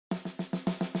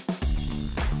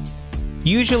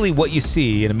Usually what you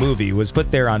see in a movie was put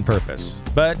there on purpose,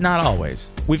 but not always.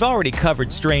 We've already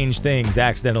covered strange things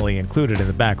accidentally included in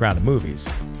the background of movies,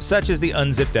 such as the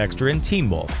unzipped extra in Teen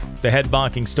Wolf, the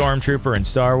head-bonking stormtrooper in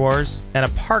Star Wars, and a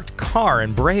parked car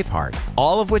in Braveheart,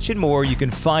 all of which and more you can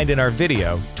find in our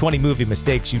video, 20 movie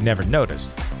mistakes you never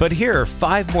noticed. But here are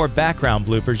 5 more background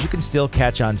bloopers you can still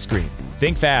catch on screen.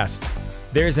 Think fast.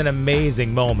 There's an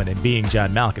amazing moment in Being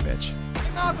John Malkovich.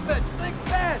 Malkovich, think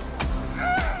fast!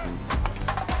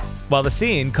 While the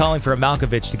scene calling for a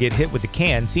Malkovich to get hit with the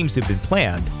can seems to have been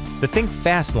planned, the think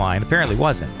fast line apparently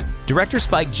wasn't. Director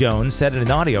Spike Jonze said in an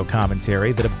audio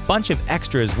commentary that a bunch of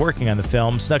extras working on the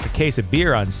film snuck a case of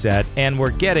beer on set and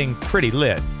were getting pretty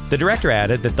lit. The director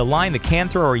added that the line the can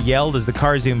thrower yelled as the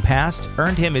car zoomed past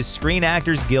earned him his Screen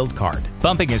Actors Guild card,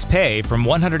 bumping his pay from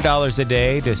 $100 a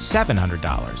day to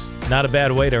 $700. Not a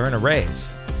bad way to earn a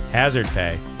raise. Hazard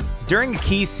pay. During a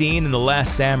key scene in The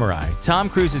Last Samurai, Tom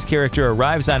Cruise's character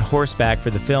arrives on horseback for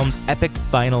the film's epic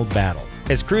final battle.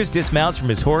 As Cruise dismounts from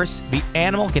his horse, the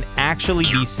animal can actually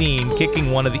be seen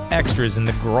kicking one of the extras in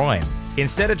the groin.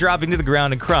 Instead of dropping to the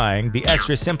ground and crying, the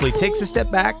extra simply takes a step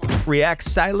back,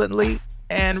 reacts silently,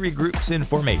 and regroups in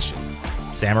formation.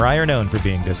 Samurai are known for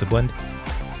being disciplined.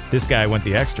 This guy went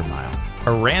the extra mile.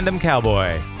 A random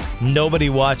cowboy. Nobody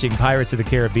watching Pirates of the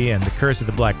Caribbean: The Curse of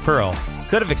the Black Pearl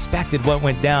could have expected what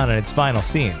went down in its final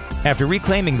scene. After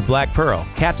reclaiming the Black Pearl,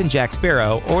 Captain Jack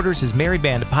Sparrow orders his merry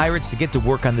band of pirates to get to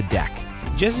work on the deck.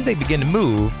 Just as they begin to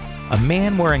move, a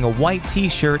man wearing a white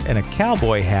t-shirt and a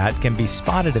cowboy hat can be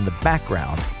spotted in the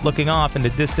background, looking off into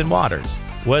distant waters.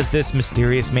 Was this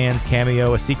mysterious man's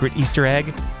cameo a secret Easter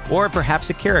egg? Or perhaps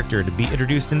a character to be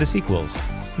introduced in the sequels?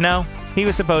 No, he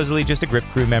was supposedly just a grip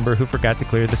crew member who forgot to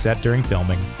clear the set during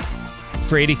filming.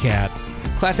 Fraidy Cat.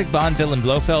 Classic Bond villain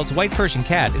Blofeld's white Persian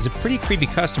cat is a pretty creepy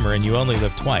customer in You Only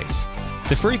Live Twice.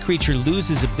 The furry creature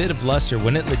loses a bit of luster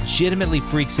when it legitimately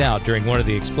freaks out during one of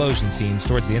the explosion scenes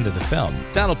towards the end of the film.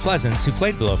 Donald Pleasance, who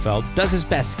played Blofeld, does his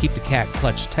best to keep the cat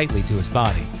clutched tightly to his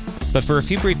body. But for a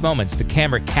few brief moments, the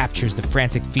camera captures the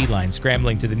frantic feline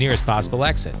scrambling to the nearest possible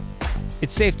exit.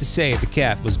 It's safe to say the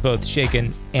cat was both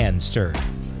shaken and stirred.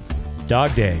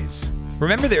 Dog Days.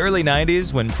 Remember the early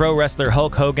 90s when pro wrestler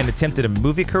Hulk Hogan attempted a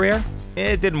movie career?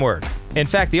 It didn't work. In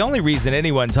fact, the only reason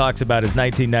anyone talks about his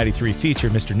 1993 feature,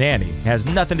 Mr. Nanny, has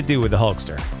nothing to do with the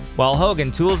Hulkster. While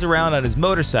Hogan tools around on his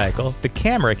motorcycle, the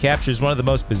camera captures one of the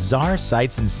most bizarre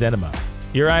sights in cinema.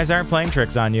 Your eyes aren't playing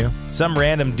tricks on you. Some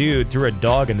random dude threw a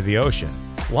dog into the ocean.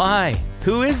 Why?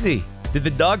 Who is he? Did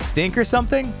the dog stink or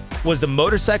something? Was the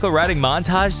motorcycle riding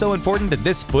montage so important that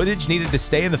this footage needed to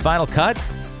stay in the final cut?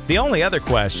 The only other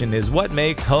question is what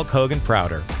makes Hulk Hogan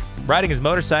prouder? Riding his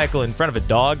motorcycle in front of a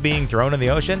dog being thrown in the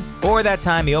ocean? Or that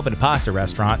time he opened a pasta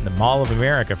restaurant in the Mall of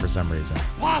America for some reason?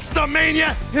 Pasta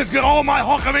Mania has got all my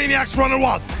Hulkamaniacs running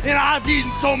wild. And I've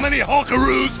eaten so many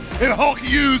Hulkaroos and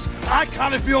Hulkyous, I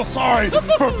kind of feel sorry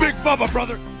for Big Bubba,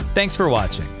 brother. Thanks for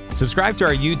watching. Subscribe to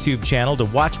our YouTube channel to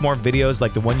watch more videos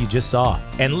like the one you just saw.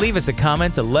 And leave us a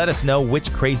comment to let us know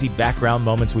which crazy background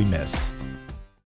moments we missed.